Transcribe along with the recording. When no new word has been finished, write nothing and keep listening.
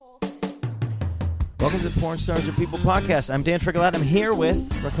Welcome to the Porn Stars Are People podcast. I'm Dan Frickelett. I'm here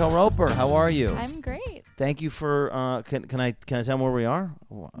with Raquel Roper. How are you? I'm great. Thank you for. Can I tell them where we are?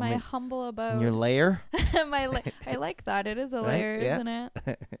 My humble abode. In your lair. I like that. It is a lair, right? Yeah. isn't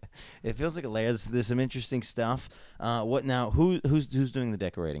it? It feels like a lair. There's some interesting stuff. What now? Who's doing the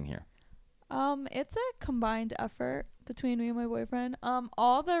decorating here? It's a combined effort between me and my boyfriend.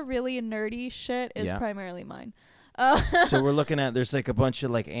 All the really nerdy shit is primarily mine. So we're looking at, there's like a bunch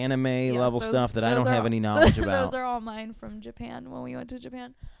of like anime level stuff that I don't have any all, knowledge about. Those are all mine from Japan when we went to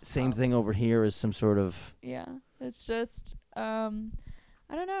Japan. Same thing over here is some sort of. Yeah, it's just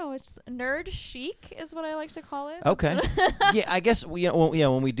I don't know. It's nerd chic is what I like to call it. Okay. Yeah, I guess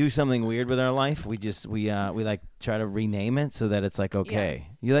when we do something weird with our life, we like try to rename it so that it's like okay.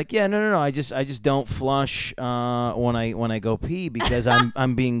 Yes. You're like, no. I just don't flush when I go pee because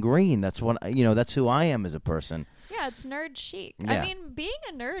I'm being green. That's what that's who I am as a person. Yeah, it's nerd chic. Yeah. I mean, being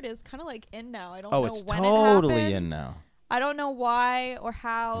a nerd is kind of like in now. I don't know when it's it totally happened. in now. I don't know why or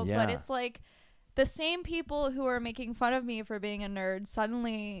how, Yeah. but it's like the same people who are making fun of me for being a nerd,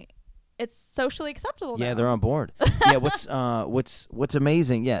 suddenly it's socially acceptable now. Yeah, they're on board. Yeah, what's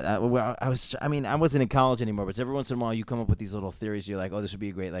amazing? Yeah, I wasn't in college anymore, but every once in a while you come up with these little theories. You're like, oh, this would be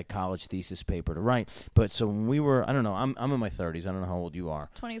a great like college thesis paper to write. But so when we were, I don't know, I'm in my 30s. I don't know how old you are.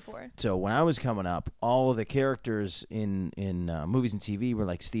 24. So when I was coming up, all of the characters in movies and TV were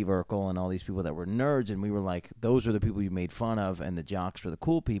like Steve Urkel and all these people that were nerds, and we were like, those are the people you made fun of, and the jocks were the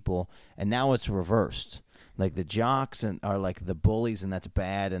cool people. And now it's reversed. Like the jocks are like the bullies, and that's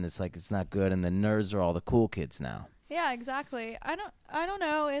bad, and it's like it's not good, and the nerds are all the cool kids now. Yeah, exactly. I don't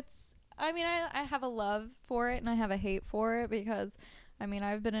know. I have a love for it and I have a hate for it because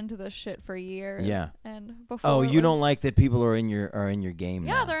I've been into this shit for years. Yeah. And before. Oh, you don't like that people are in your game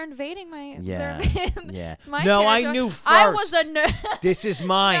now. Yeah, they're invading my. Yeah. Yeah. It's my no, character. I knew first. I was a nerd. This is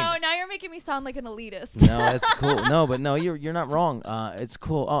mine. No, now you're making me sound like an elitist. No, that's cool. No, you're not wrong. It's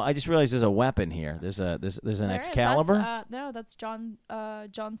cool. Oh, I just realized there's a weapon here. There's an Excalibur. That's Jon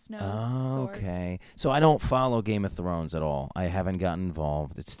Snow's Oh, sword. okay. So I don't follow Game of Thrones at all. I haven't gotten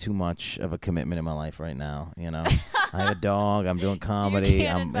involved. It's too much of a commitment in my life right now. I have a dog. I'm doing comedy.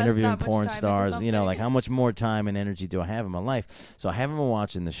 I'm interviewing porn stars. Like how much more time and energy do I have in my life? So I haven't been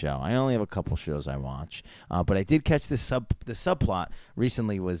watching the show. I only have a couple shows I watch, but I did catch the subplot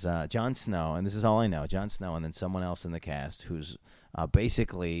recently was Jon Snow, and this is all I know. Jon Snow, and then someone else in the cast who's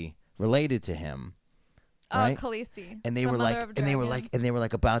basically related to him. Right? Khaleesi. And they were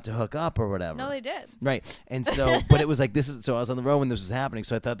like about to hook up or whatever. No, they did. Right. And so, but it was like so I was on the road when this was happening,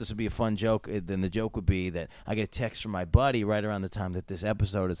 so I thought this would be a fun joke. Then the joke would be that I get a text from my buddy right around the time that this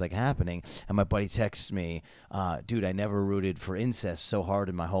episode is like happening, and my buddy texts me, dude, I never rooted for incest so hard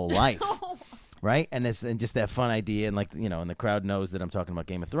in my whole life. Right, and just that fun idea, and and the crowd knows that I'm talking about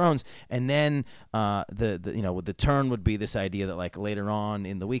Game of Thrones, and then the turn would be this idea that like later on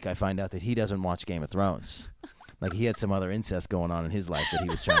in the week I find out that he doesn't watch Game of Thrones, like he had some other incest going on in his life that he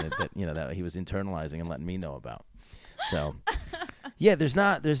was trying to that he was internalizing and letting me know about. So, yeah, there's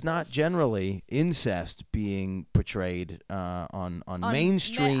not generally incest being portrayed on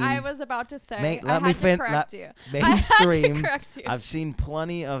mainstream. I was about to say. I had to correct you. Mainstream. I've seen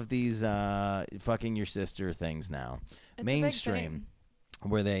plenty of these fucking your sister things now. It's mainstream,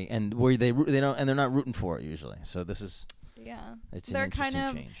 where they don't and they're not rooting for it usually. So this is they're kind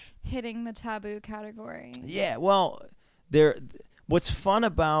of change. Hitting the taboo category. Yeah, well, what's fun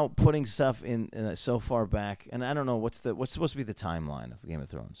about putting stuff in so far back, and I don't know what's supposed to be the timeline of Game of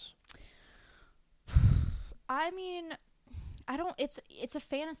Thrones. It's a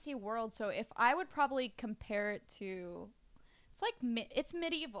fantasy world, so if I would probably compare it to, it's like it's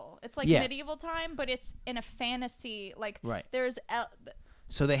medieval. It's like medieval time, but it's in a fantasy. Like right. There's.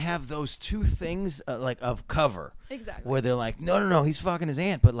 So they have those two things like of cover, exactly, where they're like, no, he's fucking his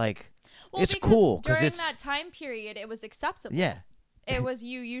aunt, but like, it's cool because during that time period, it was acceptable. Yeah. It was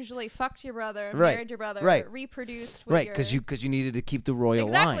you usually fucked your brother, right. married your brother, right. reproduced with right, because you needed to keep the royal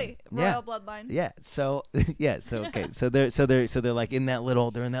line. Royal bloodline. Yeah. So okay. so they're like in that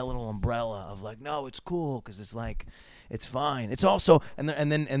little umbrella of like, no, it's cool because it's like it's fine. It's also and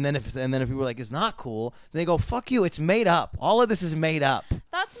then if people are like it's not cool, then they go fuck you. It's made up. All of this is made up.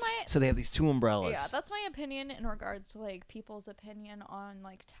 So they have these two umbrellas. Yeah, that's my opinion in regards to like people's opinion on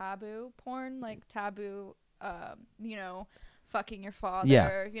like taboo porn, like taboo, fucking your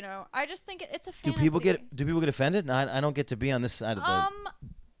father. Yeah. I just think it's a fantasy. Do people get offended? I don't get to be on this side of the.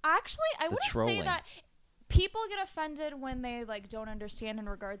 Actually, I wouldn't trolling. say that. People get offended when they like don't understand in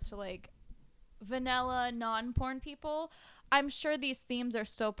regards to like vanilla non-porn people, I'm sure these themes are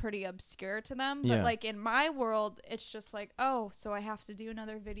still pretty obscure to them. But Yeah. like in my world, it's just like, oh, so I have to do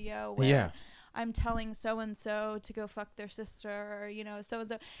another video where I'm telling so-and-so to go fuck their sister, or, you know,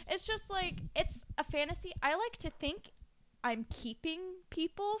 so-and-so. It's just like, it's a fantasy. I like to think I'm keeping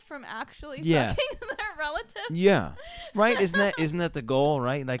people from actually fucking their relatives. Yeah. Right? Isn't that the goal,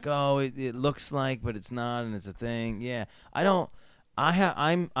 right? Like, oh, it looks like, but it's not, and it's a thing. Yeah. I'm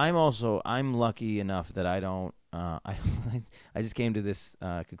lucky enough that I don't I just came to this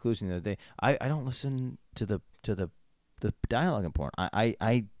conclusion the other day. I don't listen to the dialogue in porn.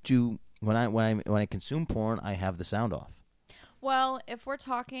 I do when I consume porn, I have the sound off. Well, if we're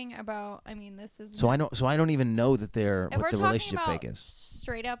talking about, I mean, this is so I don't even know that what the relationship fake is.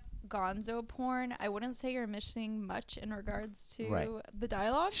 Straight up gonzo porn, I wouldn't say you're missing much in regards to the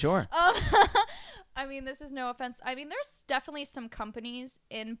dialogue. Sure. I mean, this is no offense. I mean, there's definitely some companies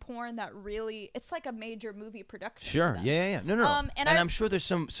in porn that really, it's like a major movie production. Sure. Yeah. No. And I'm sure there's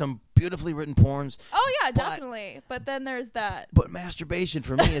some beautifully written porns. Oh yeah, definitely. But then there's that. But masturbation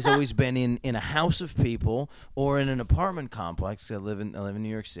for me has always been in a house of people or in an apartment complex. I live in New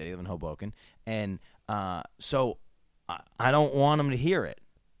York City, I live in Hoboken, and so I don't want them to hear it.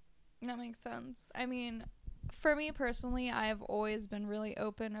 That makes sense. I mean, for me personally, I've always been really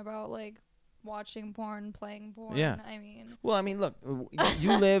open about like watching porn, playing porn. Yeah. I mean. Well, I mean, look,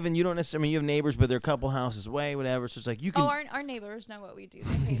 you live and you don't necessarily. I mean, you have neighbors, but they're a couple houses away, whatever. So it's like you can. Oh, our neighbors know what we do.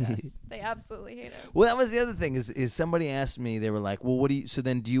 They hate us. They absolutely hate us. Well, that was the other thing. Is somebody asked me? They were like, "Well, what do you? So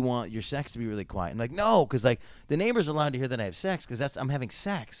then, do you want your sex to be really quiet?" And like, no, because like the neighbors are allowed to hear that I have sex because I'm having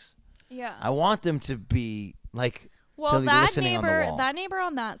sex. Yeah. I want them to be like. Well, that neighbor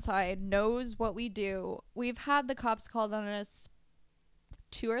on that side knows what we do. We've had the cops called on us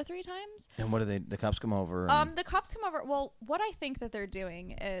 2 or 3 times. And what do the cops come over? The cops come over. Well, what I think that they're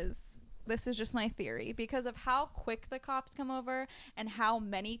doing is, this is just my theory, because of how quick the cops come over and how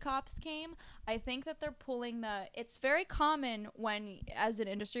many cops came, I think that they're pulling it's very common when, as an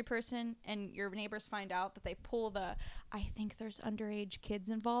industry person, and your neighbors find out that they pull I think there's underage kids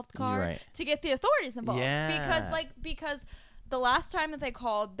involved card to get the authorities involved. Yeah. Because the last time that they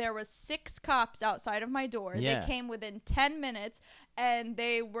called, there was 6 cops outside of my door. Yeah. They came within 10 minutes, and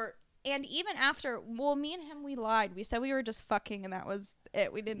they were... And even after, well, me and him, we lied. We said we were just fucking, and that was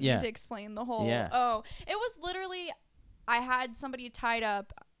it. We didn't need to explain the whole, it was literally, I had somebody tied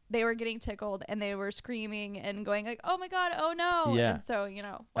up. They were getting tickled, and they were screaming and going like, oh, my God, oh, no. Yeah. And so, you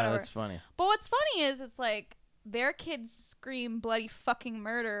know, whatever. Oh, that's funny. But what's funny is it's like, their kids scream bloody fucking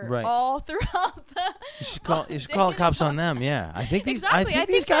murder all throughout the. You should call the cops on them. Yeah, I think these. Exactly. I think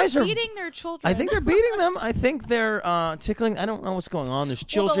these guys are beating their children. I think they're beating them. I think they're tickling. I don't know what's going on. There's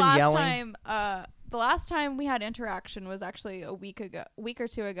children yelling. The last time we had interaction was actually a week or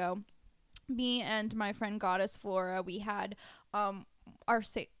 2 ago. Me and my friend Goddess Flora, we had our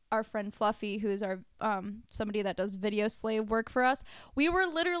friend Fluffy, who's our somebody that does video slave work for us. We were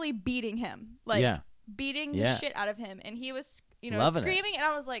literally beating him, beating the shit out of him, and he was, loving screaming, and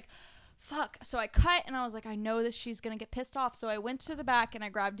I was like, fuck. So I cut, and I was like, I know this, she's gonna get pissed off. So I went to the back and I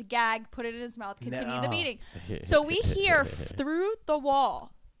grabbed a gag, put it in his mouth, continue the beating. So we hear through the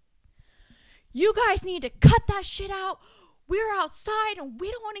wall, you guys need to cut that shit out. We're outside and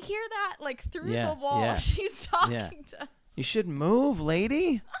we don't want to hear that. Like through the wall, she's talking to us. You should move,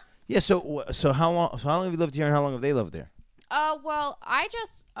 lady. Yeah. So how long have you lived here, and how long have they lived there? Well, I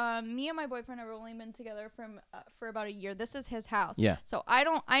just, me and my boyfriend have only been together for about a year. This is his house. Yeah. So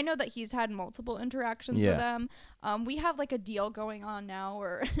I know that he's had multiple interactions with them. We have like a deal going on now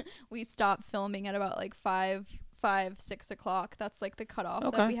where we stop filming at about like 6 o'clock. That's like the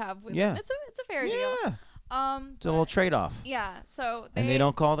cutoff that we have with them. It's a fair deal. It's a little trade-off. Yeah. So and they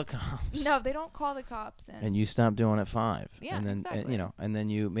don't call the cops. No, they don't call the cops. And you stop doing it at 5. Yeah, and then, exactly. And then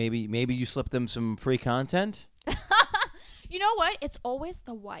you maybe you slip them some free content. You know what? It's always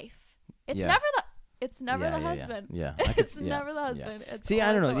the wife. It's never the husband. Yeah. It's never the husband. It's See,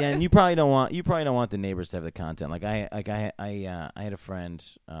 I don't know. Yeah, and you probably don't want the neighbors to have the content. Like I had a friend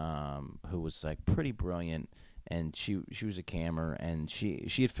who was like pretty brilliant, and she was a cammer, and she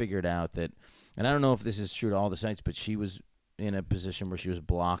had figured out that, and I don't know if this is true to all the sites, but she was in a position where she was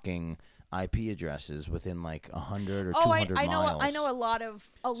blocking IP addresses within like 100 or 200 miles. I know a lot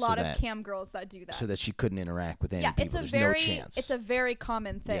of cam girls that do that. So that she couldn't interact with any people. There's no chance. It's a very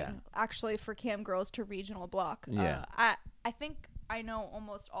common thing, actually, for cam girls to regional block. Yeah. I think I know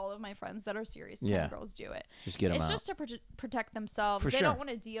almost all of my friends that are serious Yeah. girls do it. Just get them It's out. just to protect themselves. For They sure. don't want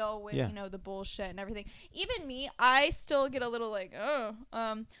to deal with, Yeah. you know, the bullshit and everything. Even me, I still get a little like,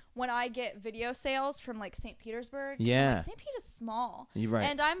 when I get video sales from like St. Petersburg. 'Cause I'm Yeah. like, St. Pete is small. You're right.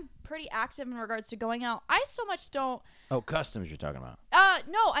 And I'm pretty active in regards to going out. I so much don't. Oh, customs you're talking about.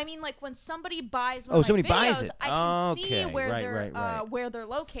 No, I mean like when somebody buys one Oh, of my somebody videos, buys it. I can see Okay. where Right, right. where they're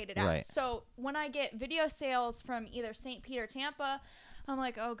located at. Right. So when I get video sales from either St. Pete or Tampa, I'm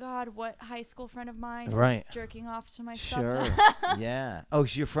like, oh God, what high school friend of mine is Right. jerking off to my Sure. stuff? Yeah. Oh,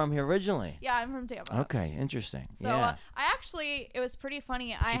 so you're from here originally? Yeah, I'm from Tampa. Okay, interesting. So yeah. it was pretty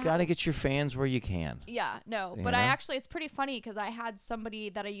funny. You got to get your fans where you can. Yeah, no, You but know? it's pretty funny because I had somebody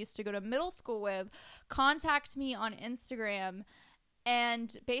that I used to go to middle school with contact me on Instagram,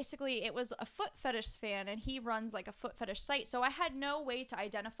 and basically it was a foot fetish fan, and he runs like a foot fetish site. So I had no way to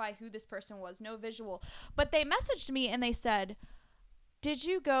identify who this person was, no visual. But they messaged me and they said, "Did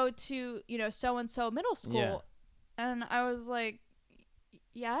you go to, you know, so and so middle school?" Yeah. And I was like,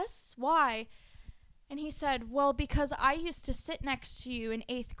 "Yes, why?" And he said, "Well, because I used to sit next to you in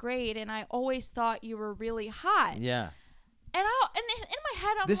 8th grade, and I always thought you were really hot." Yeah. And in my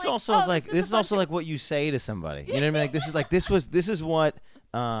head, I'm This like, also oh, is like this this is a also bunch like what you say to somebody. You know what I mean? Like this is what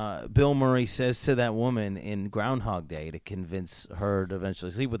Bill Murray says to that woman in Groundhog Day to convince her to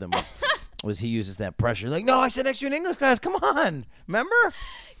eventually sleep with him. Was he uses that pressure? Like, no, I sat next to you in English class. Come on, remember?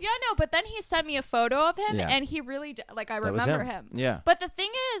 Yeah, no, but then he sent me a photo of him, Yeah. and he really like I That was remember him. Yeah. But the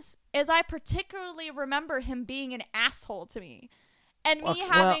thing is I particularly remember him being an asshole to me. And me Okay,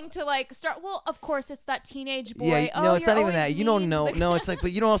 having to like start. Well, of course, it's that teenage boy. Yeah, oh, no, it's you're not even always that. You don't mean know. to the- No, it's like,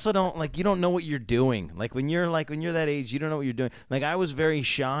 but you also don't like. You don't know what you're doing. Like when you're that age, you don't know what you're doing. Like I was very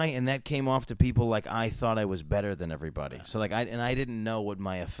shy, and that came off to people like I thought I was better than everybody. So like I didn't know what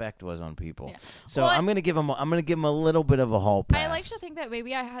my effect was on people. Yeah. So Well, I'm gonna give him a little bit of a hall pass. I like to think that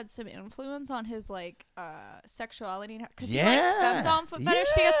maybe I had some influence on his like sexuality because he Yeah. likes femdom foot fetish.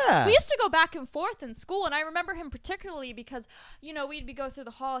 Yeah. Because we used to go back and forth in school, and I remember him particularly because you know we'd be go through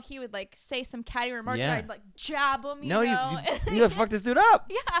the hall. He would like say some catty remark, Yeah. and I'd like jab him. No, know? you gotta fuck this dude up.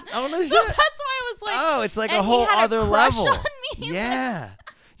 Yeah. Oh no So shit. that's why I was like, Oh, it's like and a he whole had other crush level. on me. Yeah.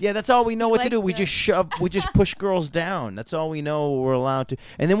 Yeah, that's all we know what to liked do. We it. just push girls down. That's all we know we're allowed to.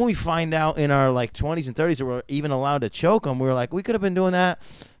 And then when we find out in our like 20s and 30s that we're even allowed to choke them, we were like, we could have been doing that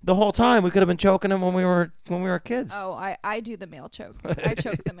the whole time. We could have been choking them when we were kids. Oh, I do the male choke. I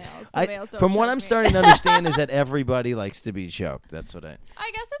choke the males. The males don't From what choke I'm me. starting to understand is that everybody likes to be choked. That's what I.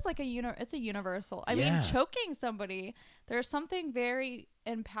 I guess it's like it's a universal. I Yeah. mean, choking somebody, there's something very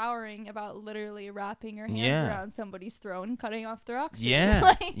empowering about literally wrapping your hands Yeah. around somebody's throat and cutting off their oxygen. Yeah,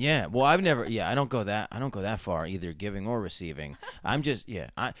 Like, yeah. Well, I don't go that far, either giving or receiving. I'm just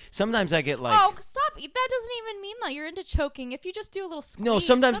sometimes I get like. oh, stop! That doesn't even mean that you're into choking. If you just do a little squeeze, No,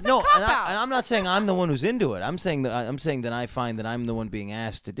 sometimes that's no, a and cop-out. I'm not saying I'm the one who's into it. I'm saying that I find that I'm the one being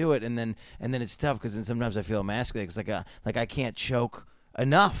asked to do it, and then it's tough because then sometimes I feel emasculated. It's like I can't choke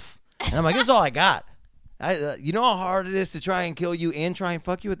enough, and I'm like, this is all I got. You know how hard it is to try and kill you and try and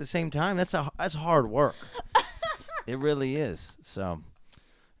fuck you at the same time. That's hard work. It really is. So.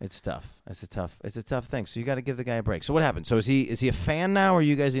 It's tough. It's a tough thing. So you got to give the guy a break. So what happened? So is he a fan now? Are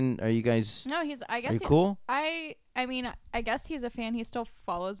you guys? No, he's. I guess Are you cool? I mean, I guess he's a fan. He still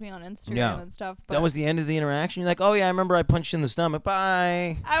follows me on Instagram Yeah. and stuff. But That was the end of the interaction. You're like, oh yeah, I remember I punched you in the stomach.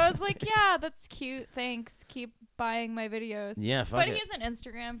 Bye. I was like, yeah, that's cute. Thanks. Keep buying my videos. Yeah, fuck But it. he's an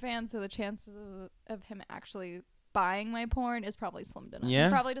Instagram fan, so the chances of him actually buying my porn is probably slim to none. Yeah?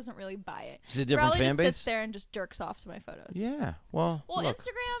 He probably doesn't really buy it. Is it a different Probably fan just base? sits there and just jerks off to my photos. Yeah. Well, Well, look.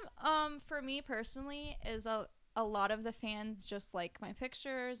 Instagram, for me personally, is a lot of the fans just like my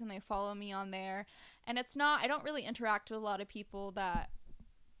pictures and they follow me on there. And I don't really interact with a lot of people that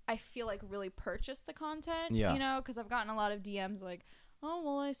I feel like really purchase the content, Yeah. you know, because I've gotten a lot of DMs like, oh,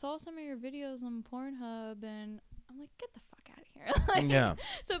 well, I saw some of your videos on Pornhub, and I'm like, get the fuck out of here. Like, Yeah.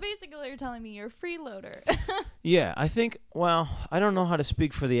 So basically, you're telling me you're a freeloader. Yeah, I think. Well, I don't know how to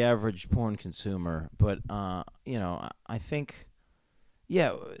speak for the average porn consumer, but I think,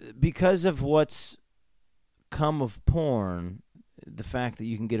 yeah, because of what's come of porn, the fact that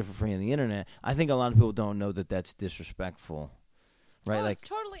you can get it for free on the internet, I think a lot of people don't know that that's disrespectful, right? Oh, like, it's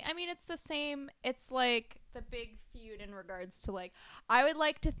totally. I mean, it's the same. It's like the big feud in regards to like. I would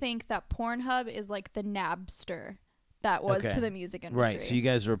like to think that Pornhub is like the Napster that was Okay. to the music industry. right? So you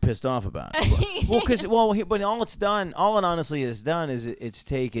guys are pissed off about it. But all it honestly has done is it's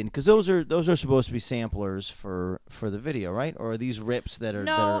taken, because those are supposed to be samplers for the video, right? Or are these rips that are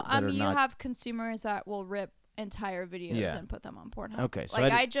no, that are you not? have consumers that will rip entire videos Yeah. and put them on Pornhub. Okay, so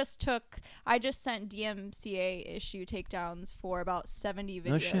like I just sent DMCA issue takedowns for about 70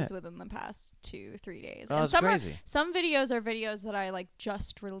 No shit. videos within the past 2-3 days. Oh, and that's some crazy. some videos are videos that I like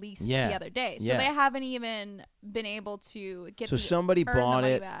just released Yeah. the other day, so Yeah. they haven't even been able to get. So somebody earn the bought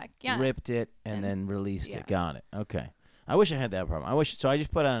money it, back. Yeah. ripped it, and And then it's- released yeah. it. Got it. Okay. I wish I had that problem. So I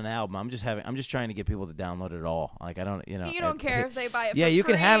just put out an album. I'm just trying to get people to download it all. Like I don't, You don't care if they buy it. Yeah, for you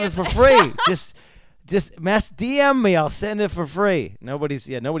free can have it and- for free. just DM me. I'll send it for free. Nobody's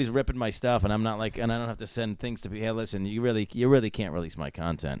ripping my stuff, and I'm not like, and I don't have to send things to be. Hey, listen, you really can't release my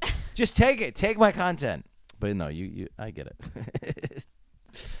content. Just take it. Take my content. But no, I get it.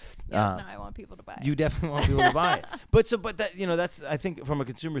 Yes, no, I want people to buy it. You definitely want people to buy it. But that that's I think from a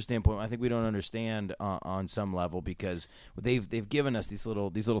consumer standpoint, I think we don't understand on some level because they've given us these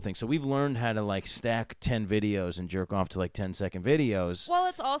little things. So we've learned how to like stack 10 videos and jerk off to like 10-second videos. Well,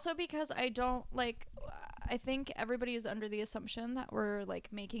 it's also because I don't like. I think everybody is under the assumption that we're like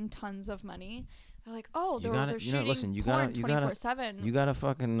making tons of money. They're like, oh, they're shooting porn 24/7. You got a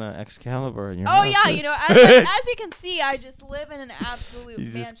fucking Excalibur in your Oh house. yeah, you know, as you can see, I just live in an absolute You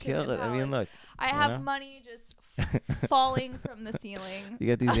mansion. just kill it. and I mean, palace. look. I have money just falling from the ceiling. You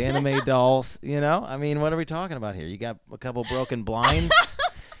got these anime dolls, you know? I mean, what are we talking about here? You got a couple broken blinds.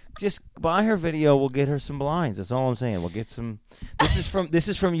 Just buy her video. We'll get her some blinds. That's all I'm saying. We'll get some. This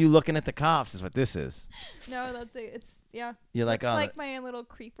is from you looking at the cops. Is what this is. No, that's it. It's yeah. You're like, it's oh, like my little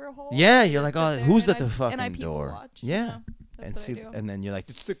creeper hole. yeah. I You're just like, sit oh, there who's and at the fucking and I people door? Watch, Yeah. You know? That's And what see, I do. and then you're like,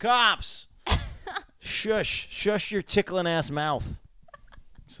 it's the cops. Shush your tickling ass mouth.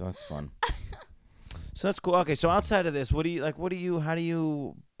 So that's fun. So that's cool. Okay, so outside of this, how do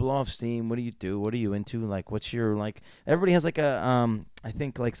you blow off steam? What do you do? What are you into? Like, what's your, like, everybody has like a, I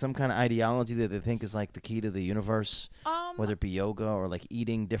think like some kind of ideology that they think is like the key to the universe, whether it be yoga or like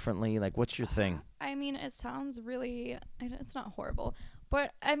eating differently. Like, what's your thing? I mean, it sounds really, it's not horrible,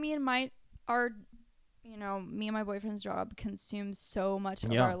 but I mean, me and my boyfriend's job consumes so much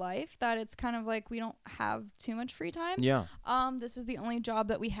of our life that it's kind of like we don't have too much free time. Yeah. This is the only job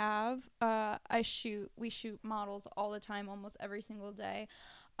that we have. We shoot models all the time, almost every single day.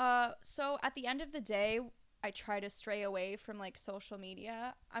 So at the end of the day, I try to stray away from like social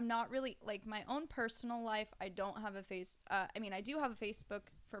media. I'm not really like my own personal life. I don't have a I do have a Facebook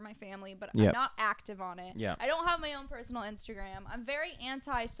for my family, but I'm not active on it. Yeah. I don't have my own personal Instagram. I'm very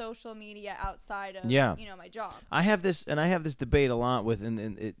anti-social media outside of my job. I have this debate a lot with,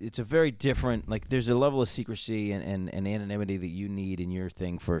 and it's a very different, like there's a level of secrecy and anonymity that you need in your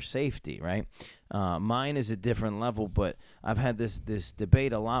thing for safety, right? Mine is a different level, but I've had this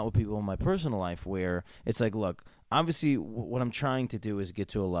debate a lot with people in my personal life where it's like, look, obviously what I'm trying to do is get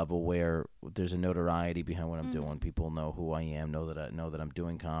to a level where there's a notoriety behind what I'm doing. People know who I am, know that I'm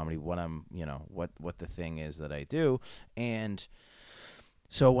doing comedy, what I'm, what the thing is that I do. And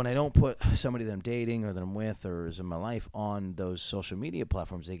so when I don't put somebody that I'm dating or that I'm with or is in my life on those social media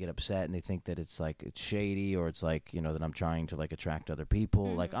platforms, they get upset and they think that it's like it's shady or it's like, that I'm trying to like attract other people.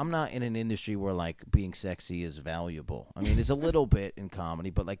 Mm-hmm. Like I'm not in an industry where like being sexy is valuable. I mean, it's a little bit in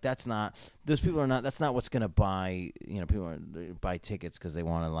comedy, but like that's not what's going to buy, people buy tickets because they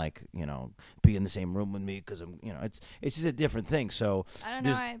want to like, be in the same room with me because I'm, it's just a different thing. So I don't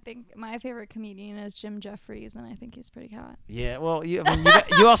know. I think my favorite comedian is Jim Jeffries, and I think he's pretty hot. Yeah, well, you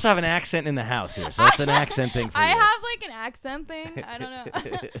also have an accent in the house here, so that's an accent thing for you. I have like an accent thing. I don't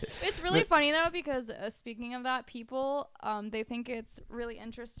know. It's really funny though because speaking of that, people they think it's really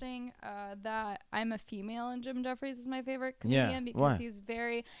interesting that I'm a female and Jim Jeffries is my favorite comedian because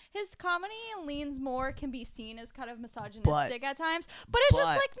his comedy can be seen as kind of misogynistic at times, but it's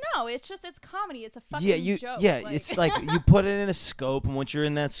just like no, it's comedy. It's a fucking joke. Yeah, it's like you put it in a scope, and once you're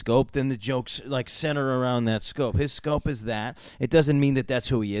in that scope, then the jokes like center around that scope. His scope is that. It doesn't mean that that's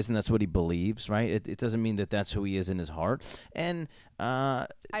who he is and that's what he believes, right? It doesn't mean that that's who he is in his heart. And I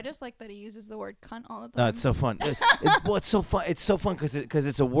just like that he uses the word cunt all the time. It's so fun. It's so fun. It's so fun because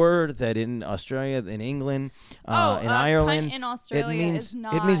it's a word that in Australia, in England, in Ireland, cunt in Australia means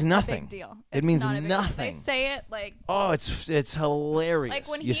nothing. A big deal. It means nothing. They say it like it's hilarious. Like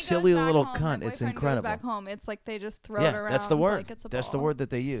when you he silly goes back little home, cunt. It's incredible. Goes back home, it's like they just throw it around. That's the word. Like it's a that's ball. the word that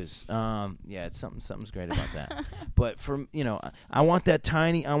they use. It's something's great about that. But from I want that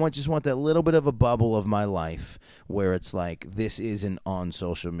just want that little bit of a bubble of my life where it's like this isn't on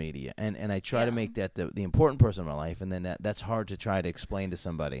social media, and I try to make that the important person in my life, and then that's hard to try to explain to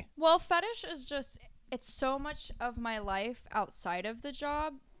somebody. Well, fetish is it's so much of my life outside of the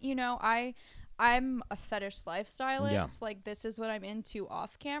job. I'm a fetish lifestylist. Yeah. Like, this is what I'm into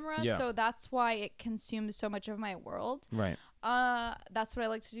off camera. Yeah. So that's why it consumes so much of my world. Right. That's what I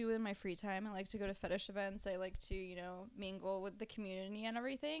like to do in my free time. I like to go to fetish events. I like to, you know, mingle with the community and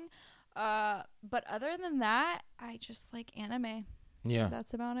everything. But other than that, I just like anime. Yeah.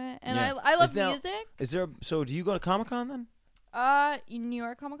 That's about it. And Yeah. I love Now, music. So do you go to Comic-Con then? New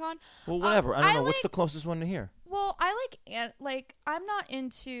York Comic Con. Well, whatever. I don't know. like, What's the closest one to here? Well, I like I'm not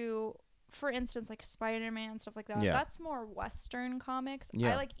into, for instance, like Spider-Man, stuff like that. Yeah. That's more Western comics.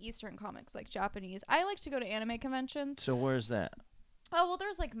 Yeah. I like Eastern comics, like Japanese. I like to go to anime conventions. So where's that? Oh, well,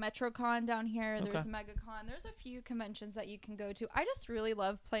 there's like MetroCon down here. There's Okay. MegaCon. There's a few conventions that you can go to. I just really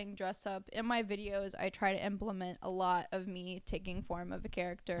love playing dress up. In my videos, I try to implement a lot of me taking form of a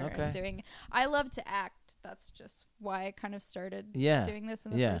character Okay. and doing. I love to act. That's just why I kind of started Yeah. doing this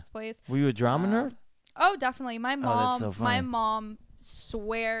in the Yeah. first place. Were you a drama Um, nerd? Oh, definitely. My mom, so funny. my mom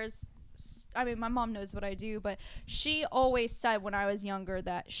swears. I mean, my mom knows what I do, but she always said when I was younger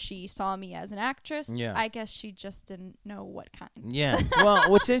that she saw me as an actress. Yeah. I guess she just didn't know what kind. Yeah.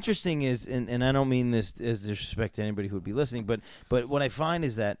 Well, what's interesting is, and I don't mean this as disrespect to anybody who would be listening, but what I find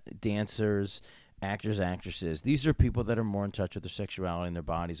is that dancers, actors, actresses, these are people that are more in touch with their sexuality and their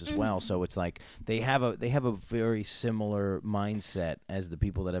bodies as well. So it's like they have a very similar mindset as the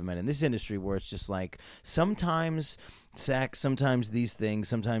people that I've met in this industry, where it's just like sometimes sex, sometimes these things,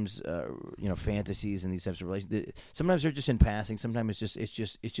 sometimes fantasies and these types of relations. Sometimes they're just in passing. Sometimes it's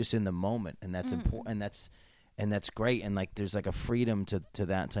just in the moment, and that's important, and that's great. And like there's like a freedom to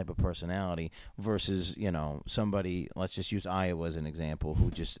that type of personality versus somebody, let's just use Iowa as an example, who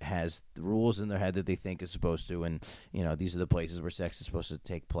just has the rules in their head that they think is supposed to, and these are the places where sex is supposed to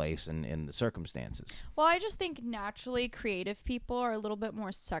take place and in the circumstances. Well, I just think naturally creative people are a little bit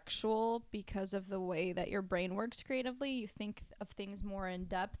more sexual because of the way that your brain works creatively. You think of things more in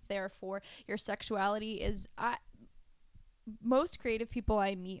depth, therefore your sexuality is most creative people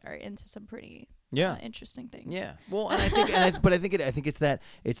I meet are into some pretty interesting things. Yeah. Well, and I think it's that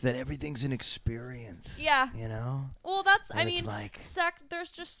everything's an experience. Yeah. Well, that's, And I it's mean, like-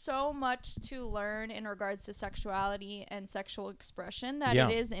 there's just so much to learn in regards to sexuality and sexual expression that Yeah.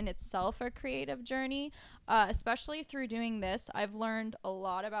 it is in itself a creative journey. Especially through doing this, I've learned a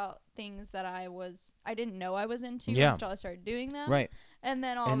lot about things that I didn't know I was into until I started doing them. Right. And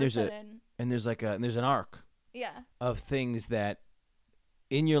then all And of a sudden, there's an arc yeah. of things that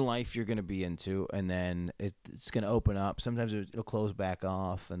in your life you're going to be into, and then it's going to open up. Sometimes it'll close back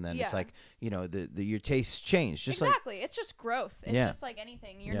off, and then it's Yeah. like your tastes change. Just Exactly. It's just growth. It's Yeah. just like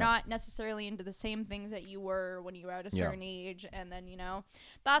anything. You're Yeah. not necessarily into the same things that you were when you were at a Yeah. certain age. And then,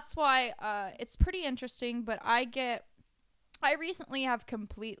 that's why it's pretty interesting. But I recently have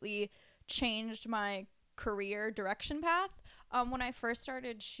completely changed my career direction path. When I first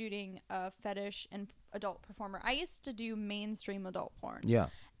started shooting fetish and adult performer, I used to do mainstream adult porn. Yeah.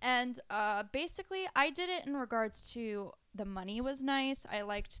 And basically, I did it in regards to the money was nice. I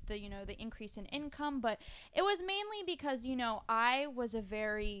liked the increase in income, but it was mainly because I was a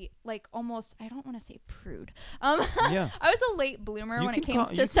very almost, I don't want to say prude. Yeah. I was a late bloomer You when it can came call-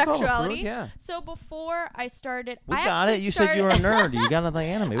 to you can call it prude, sexuality. yeah. So before I started, We I got it. actually You said you were a started- nerd. You got the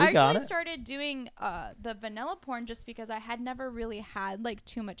anime. We I got actually it. started doing the vanilla porn just because I had never really had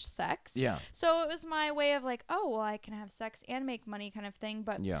too much sex. Yeah. So it was my way of oh, well, I can have sex and make money kind of thing.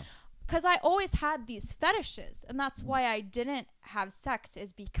 But Yeah. because I always had these fetishes, and that's why I didn't have sex,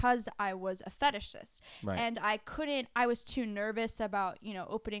 is because I was a fetishist. Right. And I was too nervous about,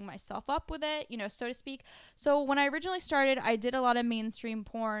 opening myself up with it, so to speak. So when I originally started, I did a lot of mainstream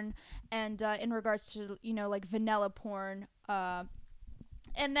porn and in regards to, vanilla porn.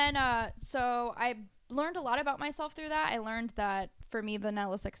 And then, so I learned a lot about myself through that. I learned that for me,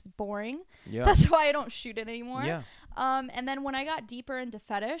 vanilla sex is boring. Yeah. That's why I don't shoot it anymore. Yeah. And then when I got deeper into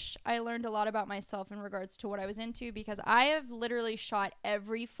fetish, I learned a lot about myself in regards to what I was into, because I have literally shot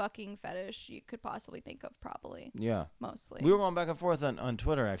every fucking fetish you could possibly think of, probably. Yeah. Mostly. We were going back and forth on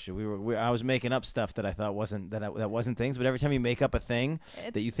Twitter. Actually, I was making up stuff that I thought wasn't that wasn't things. But every time you make up a thing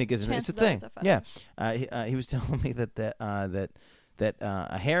that you think is it's a chances are thing. it's a fetish. Yeah. He was telling me that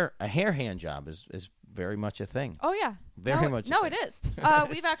a hair hand job is very much a thing. Oh yeah, Very much. No, it is.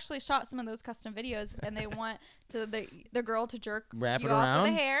 We've actually shot some of those custom videos, and they want the girl to jerk Wrap you it off around?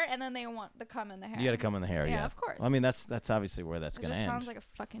 with the hair, and then they want the cum in the hair. You got to come in the hair. Yeah, of course. I mean, that's obviously where that's It going to just end. sounds like a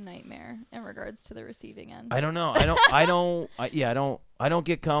fucking nightmare in regards to the receiving end. I don't know. I don't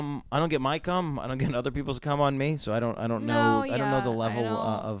get cum. I don't get my cum. I don't get other people's cum on me. So I don't know. No, I don't know the yeah, level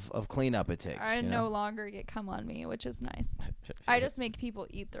I of cleanup it takes. I no longer get cum on me, which is nice. I just make people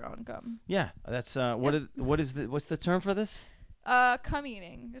eat their own cum. Yeah, that's what's the term for this? Cum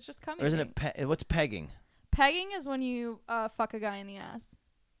eating. It's just cum Or eating. isn't it what's pegging? Pegging is when you fuck a guy in the ass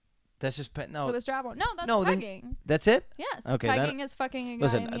That's just no. with a strap on. No, that's No, then- pegging. That's it? Yes. Okay, Pegging is fucking a guy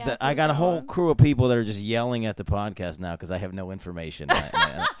Listen, in the ass. I with got a strap whole on. crew of people that are just yelling at the podcast now because I have no information,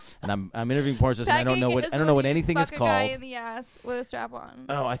 and I'm interviewing porn stars, and I don't know what anything is fuck a guy called. in the ass with a strap on.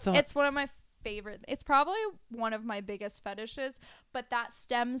 Oh, I thought It's one of my favorite. It's probably one of my biggest fetishes, but that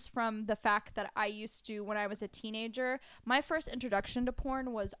stems from the fact that I used to, when I was a teenager, my first introduction to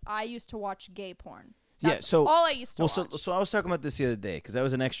porn was I used to watch gay porn. That's so all I used to watch. So I was talking about this the other day because I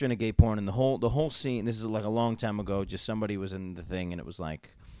was an extra in a gay porn, and the whole scene. This is like a long time ago. Just somebody was in the thing, and it was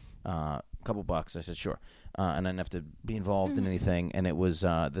like a couple bucks. I said sure, and I didn't have to be involved in anything. And it was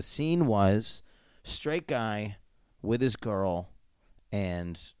the scene was straight guy with his girl,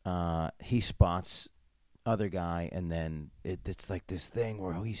 and he spots other guy, and then it's like this thing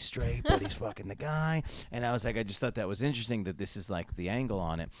where he's straight but he's fucking the guy, and I was like, I just thought that was interesting that this is like the angle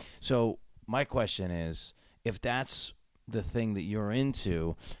on it. So my question is, if that's the thing that you're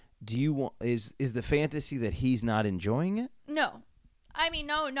into, do you want is the fantasy that he's not enjoying it? No. I mean,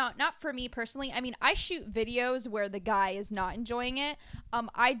 no, not for me personally. I mean, I shoot videos where the guy is not enjoying it.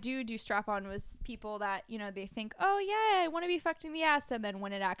 I do strap on with people that, you know, they think, oh, yeah, I want to be fucked in the ass. And then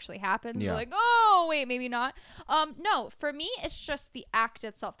when it actually happens, they're like, oh, wait, maybe not. No, for me, it's just the act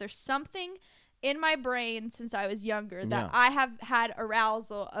itself. There's something in my brain since I was younger that I have had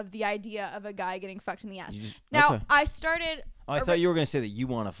arousal of the idea of a guy getting fucked in the ass. I started... Oh, I thought you were going to say that you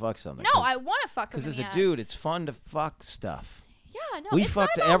want to fuck something. No, I want to fuck him in the ass. Because as a dude, it's fun to fuck stuff. Yeah, no, we it's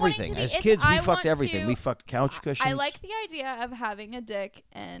fucked not about everything. wanting to As be, kids, we I fucked want everything. to- We fucked couch cushions. I like the idea of having a dick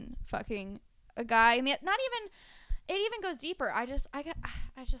and fucking a guy. I mean, not even. It even goes deeper. I just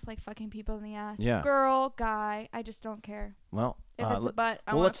like fucking people in the ass. Yeah. Girl, guy. I just don't care. Well, If it's a butt,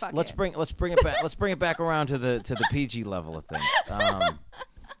 I well, want to fuck let's it. bring it back. Let's bring it back around to the PG level of things.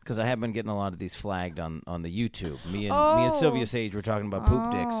 Because I have been getting a lot of these flagged on the YouTube. Me and Sylvia Sage were talking about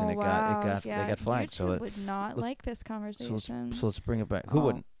poop dicks, and they got flagged. YouTube So would not like this conversation. so let's bring it back. Who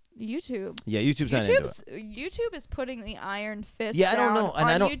wouldn't? YouTube. Yeah, YouTube's not into it. YouTube is putting the iron fist Yeah, I don't down know, and on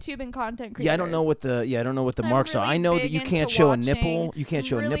I don't- YouTube and content creators. Yeah, I don't know what the I'm marks are. really I know that big you into can't show a watching- nipple. You can't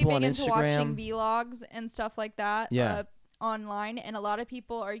show a I'm nipple on really big into watching Instagram. vlogs and stuff like that. Yeah. Online, and a lot of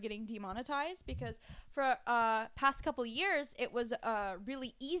people are getting demonetized because for past couple years it was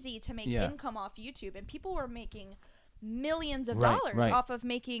really easy to make income off YouTube, and people were making millions of dollars off of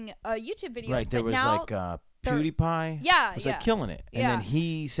making YouTube videos. Right, there but was now like PewDiePie. Yeah, was like killing it, and then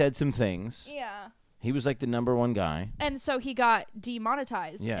he said some things. Yeah. He was like the number one guy. And so he got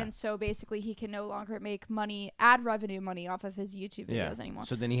demonetized. Yeah. And so basically he can no longer make money, ad revenue money off of his YouTube videos anymore.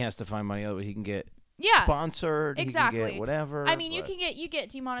 So then he has to find money other way he can get sponsored. Exactly. He can get whatever. I mean, you get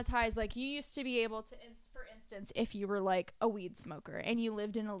demonetized. Like, you used to be able to, for instance, if you were like a weed smoker and you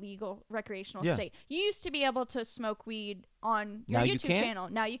lived in a legal recreational state, you used to be able to smoke weed on your YouTube channel.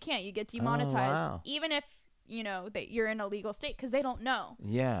 Now you can't. You get demonetized, even if you know that you're in a legal state, because they don't know.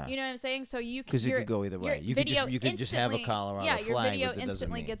 Yeah. You know what I'm saying? So you because it could go either way. You could just have a Colorado flag. Yeah, your video but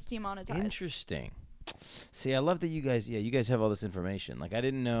instantly gets demonetized. Interesting. See, I love that you guys have all this information. Like, I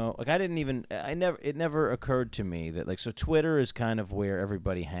didn't know. Like, it never occurred to me that, like, so Twitter is kind of where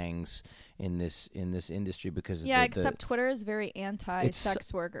everybody hangs in this industry because except Twitter is very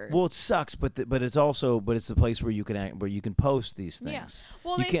anti-sex workers. Well, it sucks, but it's the place where you can post these things. Yeah.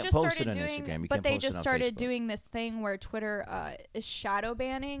 Well, you they can't just post started it on doing, Instagram. You but can't they post just it on started Facebook. doing this thing where Twitter is shadow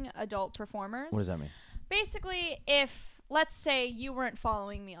banning adult performers. What does that mean? Basically, if let's say you weren't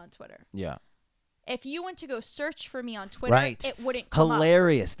following me on Twitter. Yeah. If you went to go search for me on Twitter, it wouldn't come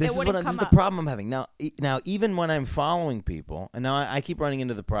Hilarious. up. This is the problem I'm having. Now, even when I'm following people, and now I keep running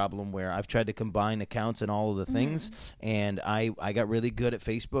into the problem where I've tried to combine accounts and all of the things, and I got really good at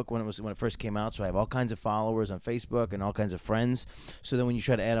Facebook when it first came out, so I have all kinds of followers on Facebook and all kinds of friends. So then when you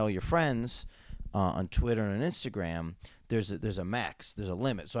try to add all your friends on Twitter and on Instagram, there's a max, there's a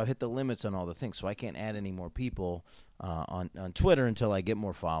limit. So I've hit the limits on all the things, so I can't add any more people on Twitter until I get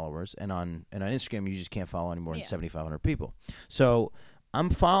more followers, and on Instagram you just can't follow any more than 7,500 people. So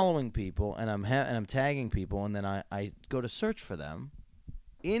I'm following people and I'm tagging people, and then I go to search for them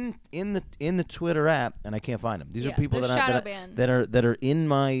in the Twitter app, and I can't find them. These are people that are in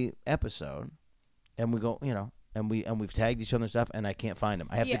my episode, and we go, and we've tagged each other and stuff, and I can't find them.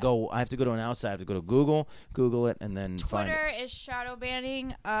 I have to go to an outside. I have to go to Google it, and then find it. Twitter is shadow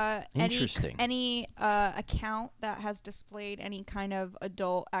banning Interesting. any account that has displayed any kind of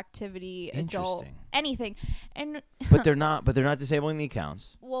adult activity, adult anything, and but they're not disabling the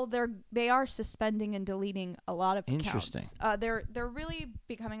accounts. Well, they are suspending and deleting a lot of accounts. Interesting. They're really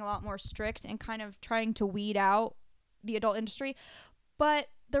becoming a lot more strict and kind of trying to weed out the adult industry. But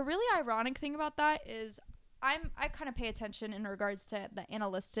the really ironic thing about that is I kind of pay attention in regards to the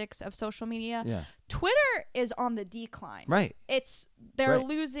analytics of social media. Yeah. Twitter is on the decline. Right. They're Right.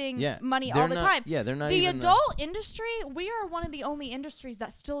 losing Yeah. money They're all the not- time. Yeah, they're not the even adult industry, we are one of the only industries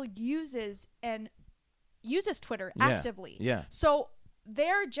that still uses Twitter Yeah. actively. Yeah. So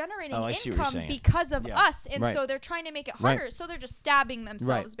they're generating I see what you're income saying. because of Yeah. us, and Right. so they're trying to make it Right. harder. So they're just stabbing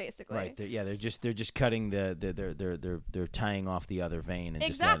themselves, basically. Right. They're just cutting they're tying off the other vein and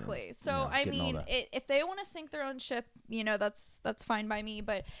Exactly. Just So I getting all mean, that. if they want to sink their own ship, that's fine by me.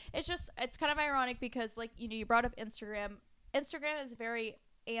 But it's kind of ironic because, like, you brought up Instagram. Instagram is very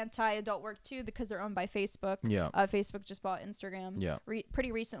anti-adult work too because they're owned by Facebook. Yeah. Facebook just bought Instagram. Yeah.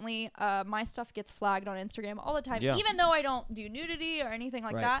 Pretty recently. My stuff gets flagged on Instagram all the time, Yeah. even though I don't do nudity or anything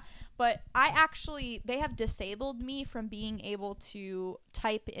like Right. that. But they have disabled me from being able to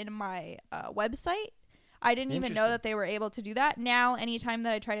type in my website. I didn't even know Interesting. that they were able to do that. Now, anytime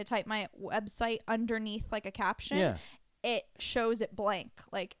that I try to type my website underneath like a caption, Yeah. it shows it blank,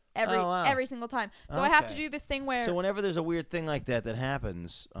 like Oh, wow. every single time. So I have to Okay. do this thing where So whenever there's a weird thing like that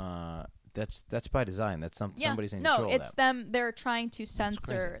happens, that's by design. That's somebody's in control of it's that. them. They're trying to crazy.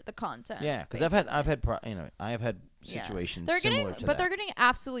 censor the content. Yeah, because basically. I've had Yeah. situations They're similar to but that. they're getting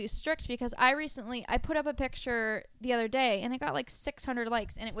absolutely strict because I put up a picture the other day and it got like 600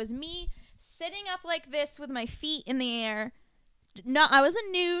 likes, and it was me sitting up like this with my feet in the air. No, I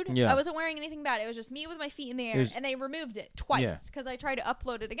wasn't nude. Yeah. I wasn't wearing anything bad. It was just me with my feet in the air, and they removed it twice because I tried to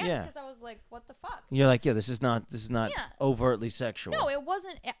upload it again Yeah. because I was like, "What the fuck?" You're like, this is not Yeah. overtly sexual. No, it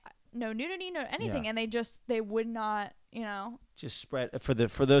wasn't. No nudity, no anything, Yeah. and they would not, Just spread for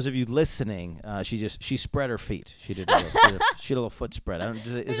those of you listening. She spread her feet. She did she did a little foot spread. I don't.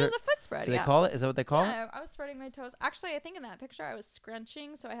 It was a foot spread. Do yeah. they call it? Is that what they call it? Yeah, I was spreading my toes. Actually, I think in that picture I was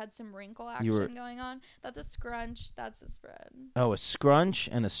scrunching, so I had some wrinkle You were- action going on. That's a scrunch. That's a spread. Oh, a scrunch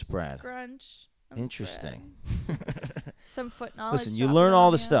and a spread. Scrunch. and Interesting. spread. Some foot knowledge. Listen, you dropping learn all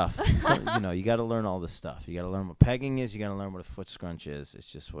on the you. stuff. So, you got to learn all the stuff. You got to learn what pegging is. You got to learn what a foot scrunch is. It's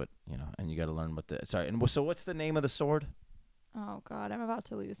just what and you got to learn what the. Sorry. And so, what's the name of the sword? Oh God, I'm about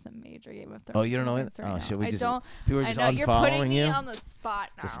to lose some major Game of Thrones. Oh, you don't know it? points right Oh, now. shit, we I just- don't. People are I just know you're putting unfollowing me you. on the spot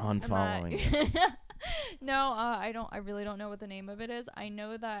now. Just I'm unfollowing No, I don't. I really don't know what the name of it is. I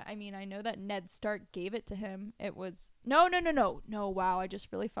know that. I know that Ned Stark gave it to him. It was no. Wow, I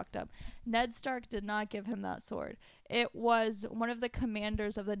just really fucked up. Ned Stark did not give him that sword. It was one of the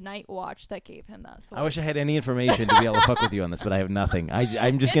commanders of the Night Watch that gave him that sword. I wish I had any information to be able to fuck with you on this, but I have nothing.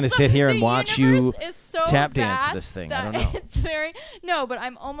 I'm just gonna It's sit here and the watch you universe is so tap dance vast this thing. that I don't know. It's very but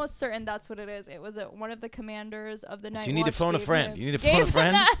I'm almost certain that's what it is. It was one of the commanders of the Night Watch. You need to phone a gave friend. him- You need to gave phone a him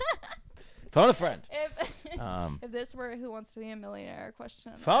friend. that. Phone a friend. If this were Who Wants to Be a Millionaire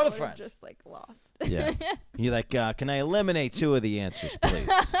question, Phone I a would've friend. just like lost. Yeah. You're like, can I eliminate 2 of the answers, please?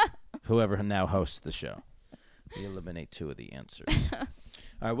 Whoever now hosts the show. We eliminate 2 of the answers. All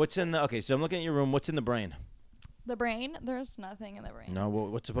right, what's in the... Okay, so I'm looking at your room. What's in the brain? The brain? There's nothing in the brain. No,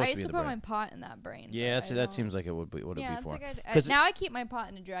 what's supposed I to be used in to the put my brain? pot in that brain. Yeah, but I that don't- seems like it would be. What Yeah, it'd be it's for? like 'Cause now I keep my pot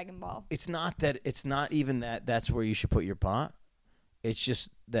in a Dragon Ball. it's not that. It's not even that. That's where you should put your pot. It's just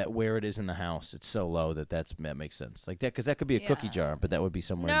that where it is in the house, it's so low that makes sense. Like that, because that could be a cookie Yeah. jar, but that would be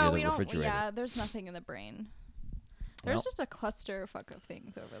somewhere No, near we the don't. refrigerator. Yeah, there's nothing in the brain. There's Well. just a clusterfuck of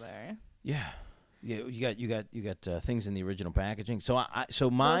things over there. Yeah. Yeah, you got things in the original packaging. So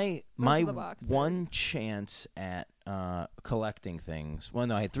my Those are the boxes. one chance at collecting things. Well,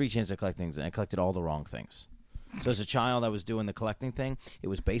 no, I had 3 chances at collecting things, and I collected all the wrong things. So as a child, I was doing the collecting thing. It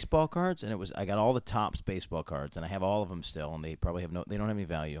was baseball cards, and I got all the Topps baseball cards, and I have all of them still, and they probably they don't have any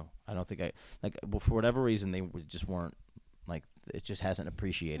value. I don't think for whatever reason they just weren't like it just hasn't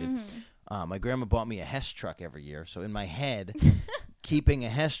appreciated. Mm-hmm. My grandma bought me a Hess truck every year, so in my head. Keeping a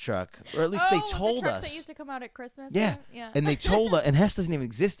Hess truck, or at least they told the trucks us. that used to come out at Christmas. Yeah. Yeah. And they told us, and Hess doesn't even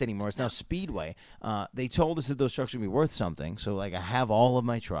exist anymore. It's now Speedway. They told us that those trucks would be worth something. So, like, I have all of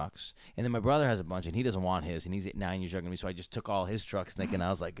my trucks. And then my brother has a bunch, and he doesn't want his. And he's 9 years younger than me, so I just took all his trucks, thinking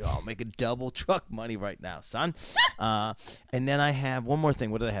I was like, oh, I'll make a double truck money right now, son. And then I have one more thing.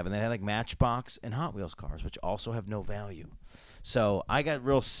 What did I have? And then I had, like, Matchbox and Hot Wheels cars, which also have no value. So I got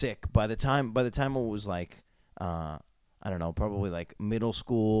real sick. By the time it was, like... I don't know, probably like middle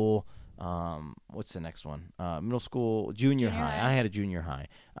school. What's the next one? Middle school, junior high. I had a junior high.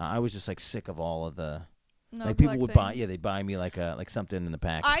 I was just like sick of all of the people would buy. Yeah, they'd buy me like something in the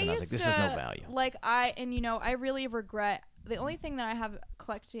package, and I was like, this is no value. I really regret the only thing that I have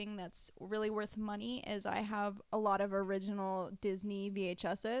collecting that's really worth money is I have a lot of original Disney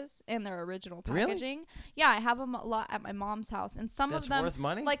VHSs and their original packaging. Really? Yeah, I have them a lot at my mom's house, and some That's of them worth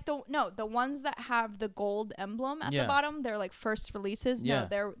money? like the ones that have the gold emblem at Yeah. the bottom, they're like first releases. Yeah.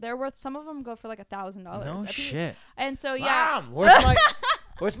 No, they're worth. Some of them go for like $1,000. No shit. And so yeah, Mom,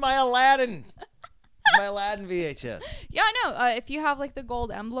 where's my Aladdin? My Aladdin VHS. yeah, I know. If you have like the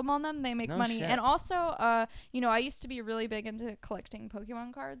gold emblem on them, they make No money. shit. And also, I used to be really big into collecting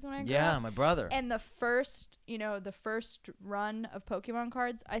Pokemon cards when I grew Yeah, up. my brother. And the first run of Pokemon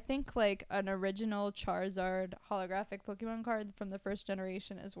cards, I think like an original Charizard holographic Pokemon card from the first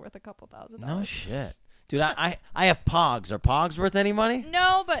generation is worth a couple $1,000. No shit. Dude, I have Pogs. Are Pogs worth any money?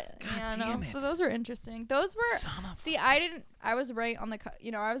 No, but God no. damn it. But those were interesting. Those were Son of See, I was right on the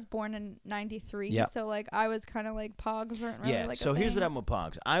I was born in 93, Yep. so like I was kind of like Pogs weren't really Yeah, like so a here's thing. what happened with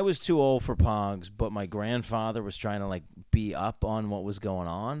Pogs. I was too old for Pogs, but my grandfather was trying to like be up on what was going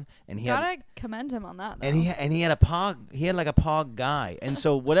on, and he had Gotta commend him on that. Though. and he had a Pog. He had like a Pog guy, and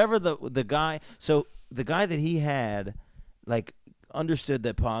so whatever the guy, so the guy that he had, like understood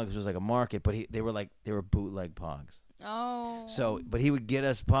that Pogs was like a market, but they were bootleg Pogs. Oh. So, but he would get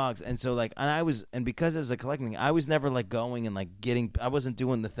us Pogs, and so like, and because it was a collecting thing, I was never like going and like I wasn't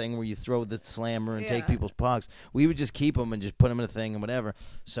doing the thing where you throw the slammer and take Yeah. people's Pogs. We would just keep them and just put them in a thing and whatever.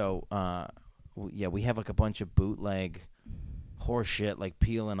 So, yeah, we have like a bunch of bootleg horse shit, like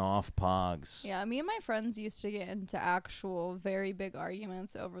peeling off Pogs. Yeah, me and my friends used to get into actual very big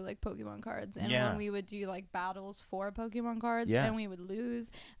arguments over like Pokemon cards, and Yeah. when we would do like battles for Pokemon cards, Yeah. and we would lose,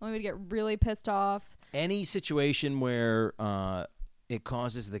 and we would get really pissed off. Any situation where it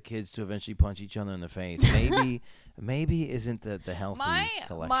causes the kids to eventually punch each other in the face, maybe isn't the healthy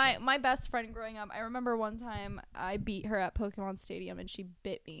collection. My best friend growing up, I remember one time I beat her at Pokemon Stadium and she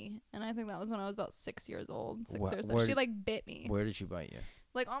bit me, and I think that was when I was about 6 years old. Six or seven. She like bit me, Where did she bite you?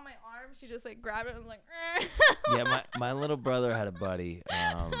 like on my arm. She just like grabbed it and was like. Yeah, my little brother had a buddy.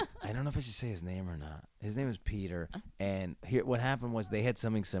 I don't know if I should say his name or not. His name was Peter. And here, what happened was they had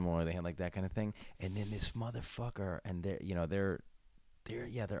something similar. They had like that kind of thing. And then this motherfucker, and they're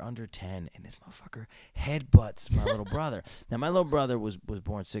under 10, and this motherfucker headbutts my little brother. Now my little brother was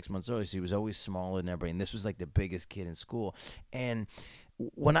born 6 months early, so he was always smaller than everybody. And this was like the biggest kid in school. And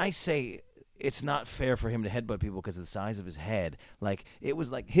when I say it's not fair for him to headbutt people because of the size of his head. Like it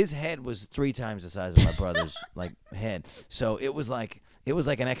was like his head was 3 times the size of my brother's like head. So it was like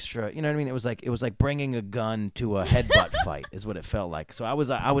an extra. You know what I mean? It was like bringing a gun to a headbutt fight is what it felt like. So I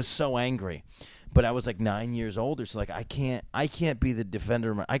was so angry, but I was like 9 years older. So like I can't be the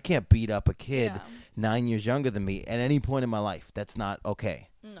defender. I can't beat up a kid 9 years younger than me at any point in my life. That's not okay.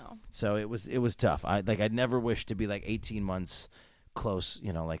 No. So it was tough. I'd never wish to be like 18 months. Close,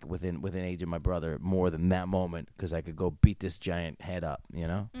 like within age of my brother, more than that moment, because I could go beat this giant head up.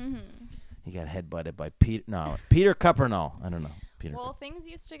 Mm-hmm. He got headbutted by Peter Cuppernall. I don't know. Peter. Well, things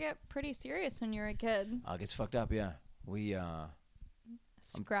used to get pretty serious when you were a kid. It gets fucked up. Yeah, we.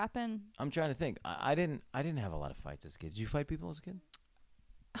 Scrapping. I'm trying to think. I didn't have a lot of fights as a kid. Did you fight people as a kid?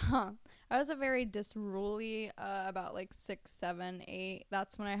 I was a very disruly about like 6, 7, 8.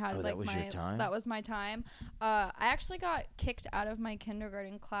 That's when I had that was your time? That was my time. I actually got kicked out of my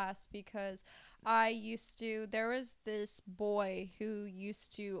kindergarten class because there was this boy who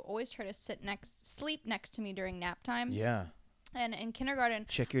used to always try to sleep next to me during nap time. Yeah. And in kindergarten,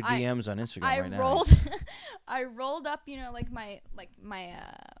 check your DMs on Instagram right now. I rolled up, like my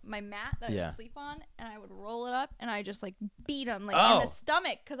mat that I would sleep on, and I would roll it up, and I just like beat him in the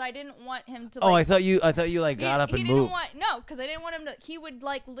stomach because I didn't want him to. I thought you like got up and moved. Because I didn't want him to. He would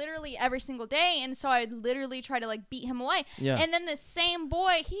like literally every single day, and so I'd literally try to like beat him away. Yeah. And then the same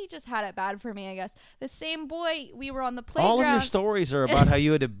boy, he just had it bad for me, I guess. The same boy, we were on the playground. All of your stories are about how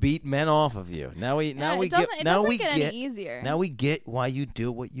you had to beat men off of you. Now we get any easier. Now we get why you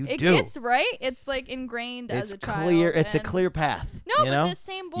do what you do. It gets right. It's like ingrained as a child. It's a clear path. No, but the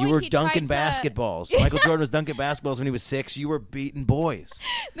same boy. You were dunking basketballs. Michael Jordan was dunking basketballs when he was 6. You were beating boys.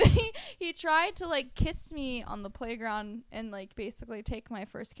 He tried to like kiss me on the playground and like basically take my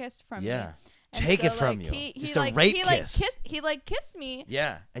first kiss from me. Yeah. And take it from you. Just a rape kiss. He kissed me.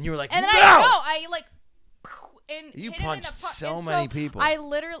 Yeah. And you were like, and then no! I like. And you punched so many people.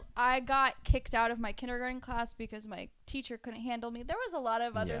 I got kicked out of my kindergarten class because my teacher couldn't handle me. There was a lot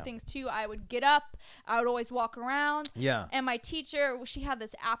of other Yeah. things too. I would get up, I would always walk around. Yeah. And my teacher, she had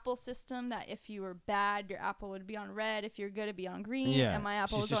this apple system that if you were bad, your apple would be on red. If you're good, it'd be on green. Yeah. And my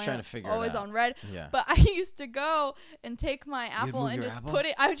apple She's was just trying to figure it always out. on red. Yeah. But I used to go and take my apple move and your just apple? put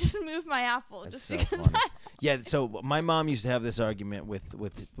it. I would just move my apple That's just so because. funny. Yeah, so my mom used to have this argument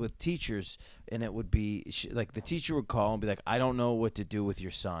with teachers, and it would be like the teacher would call and be like, "I don't know what to do with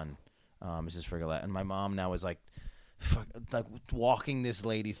your son, Mrs. Frigolette," and my mom now is like walking this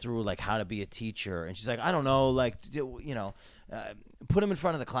lady through like how to be a teacher, and she's like, "I don't know, like put him in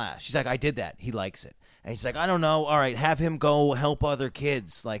front of the class." She's like, "I did that. He likes it." And she's like, "I don't know. All right, have him go help other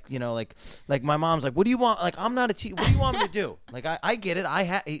kids." Like my mom's like, "What do you want? Like, I'm not a teacher. What do you want me to do?" Like, I get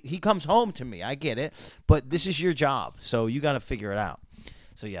it. He comes home to me. I get it. But this is your job, so you got to figure it out.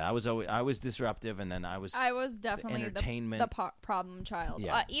 So yeah, I was disruptive, and then I was definitely entertainment. the problem child.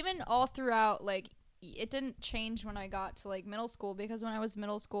 Yeah. Even all throughout, like, it didn't change when I got to like middle school, because when I was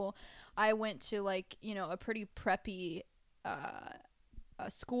middle school, I went to like, a pretty preppy a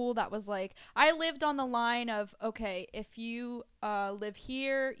school that was like, I lived on the line of, okay, if you live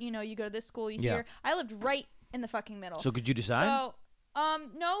here, you go to this school here. I lived right in the fucking middle. So could you decide? So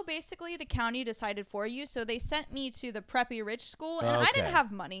no, basically the county decided for you. So they sent me to the preppy rich school, and I didn't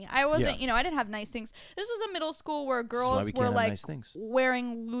have money. I wasn't, I didn't have nice things. This was a middle school where girls were like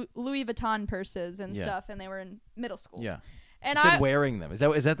wearing Louis Vuitton purses and stuff, and they were in middle school. Yeah. And you said wearing them. Is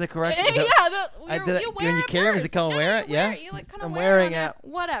that the correct? You wear when you carry them, is it called wear it? Yeah. You like kind of I'm wear wearing it. it.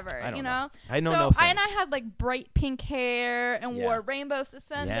 Whatever. I don't know. I know no and I had like bright pink hair and wore rainbow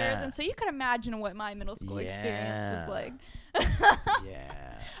suspenders, and so you could imagine what my middle school experience is like.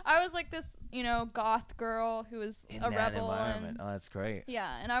 Yeah. I was like this, goth girl who was in a that rebel. environment. Oh, that's great. Yeah,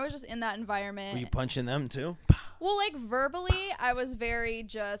 and I was just in that environment. Were you punching them too? Well, like verbally, I was very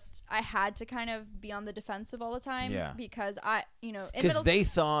I had to kind of be on the defensive all the time. Yeah. Because because they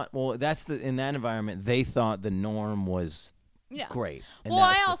thought, in that environment, they thought the norm was great. And well,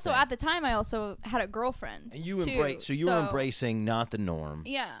 at the time, I also had a girlfriend. And you were embracing not the norm.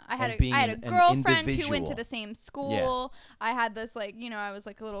 Yeah, I had a girlfriend who went to the same school. Yeah. I had this I was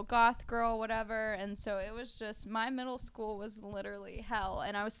like a little goth girl, whatever, and so it was just, my middle school was literally hell,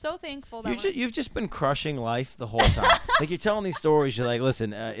 and I was so thankful that you've just been crushing life the whole time. Like, you're telling these stories, you're like,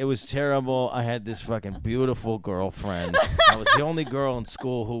 listen, it was terrible. I had this fucking beautiful girlfriend. I was the only girl in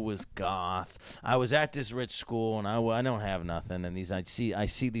school who was goth. I was at this rich school, and I don't have nothing. And I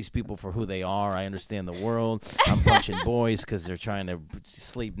see these people for who they are. I understand the world. I'm punching boys because they're trying to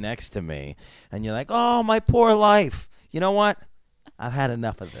sleep next to me. And you're like, oh, my poor life. You know what? I've had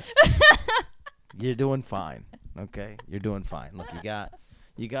enough of this. You're doing fine. Okay, you're doing fine. Look, you got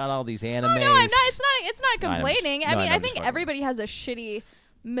all these animes. Oh, no, I'm not. It's not complaining. I think everybody has a shitty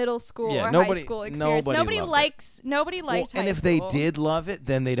middle school or high school experience. Nobody liked high school. And if they did love it,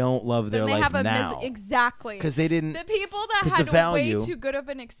 then they don't love their life now. Exactly. Because they didn't. The people that had way too good of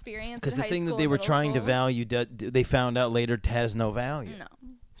an experience. Because the thing that they were trying to value, they found out later has no value. No.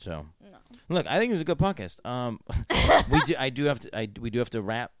 So. No. Look, I think it was a good podcast. We do have to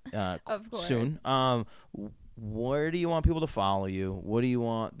wrap soon. Where do you want people to follow you? What do you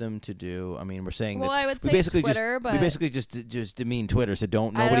want them to do? I mean, we're saying that I would say Twitter, we basically just demean Twitter, so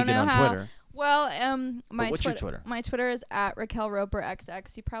nobody get on Twitter. Well, what's your Twitter? My Twitter is at Raquel Roper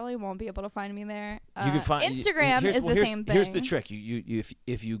XX. You probably won't be able to find me there. You can find Instagram is the same thing. Here's the trick: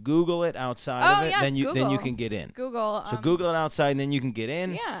 if you Google it outside of it, then you can get in. Google. So Google it outside, and then you can get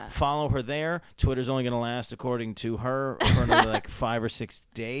in. Yeah. Follow her there. Twitter's only going to last, according to her, for another like 5 or 6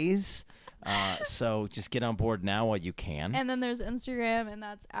 days. So just get on board now while you can. And then there's Instagram, and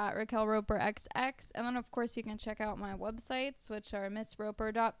that's at Raquel Roper XX. And then, of course, you can check out my websites, which are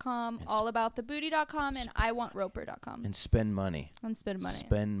MissRoper.com, AllAboutTheBooty.com, and IWantRoper.com. And spend money. Spend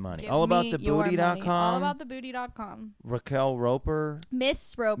money. AllAboutTheBooty.com. AllAboutTheBooty.com. Raquel Roper.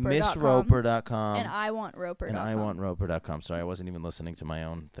 MissRoper.com. And IWantRoper.com. And IWantRoper.com. Sorry, I wasn't even listening to my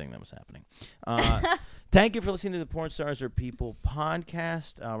own thing that was happening. Thank you for listening to the Porn Stars Are People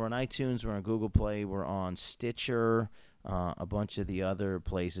podcast. We're on iTunes, we're on Google Play, we're on Stitcher, a bunch of the other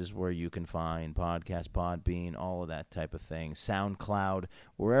places where you can find podcasts, Podbean, all of that type of thing. SoundCloud,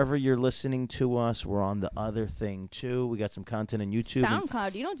 wherever you're listening to us, we're on the other thing too. We got some content on YouTube.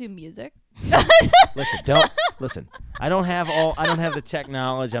 SoundCloud, you don't do music. Listen. I don't have the tech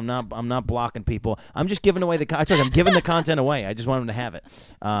knowledge. I'm not blocking people. I'm just giving away the content. I'm giving the content away. I just want them to have it.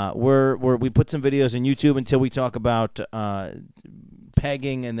 We put some videos on YouTube until we talk about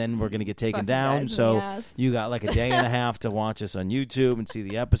pegging, and then we're gonna get taken down. So you got like a day and a half to watch us on YouTube and see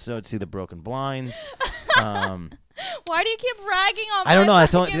the episodes, see the broken blinds. Why do you keep ragging on my I don't know.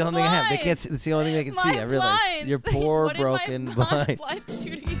 That's fucking the only thing I have. They blinds? can't. It's the only thing they can My see. I realize blinds. your poor What did my broken blinds. blinds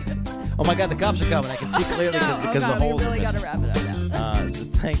do to you? Oh my God, the cops are coming. I can see clearly because No. the God, holes we really are gotta missing. wrap it up now. So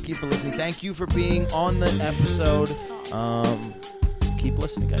thank you for listening. Thank you for being on the episode. Keep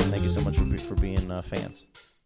listening, guys. Thank you so much for being fans.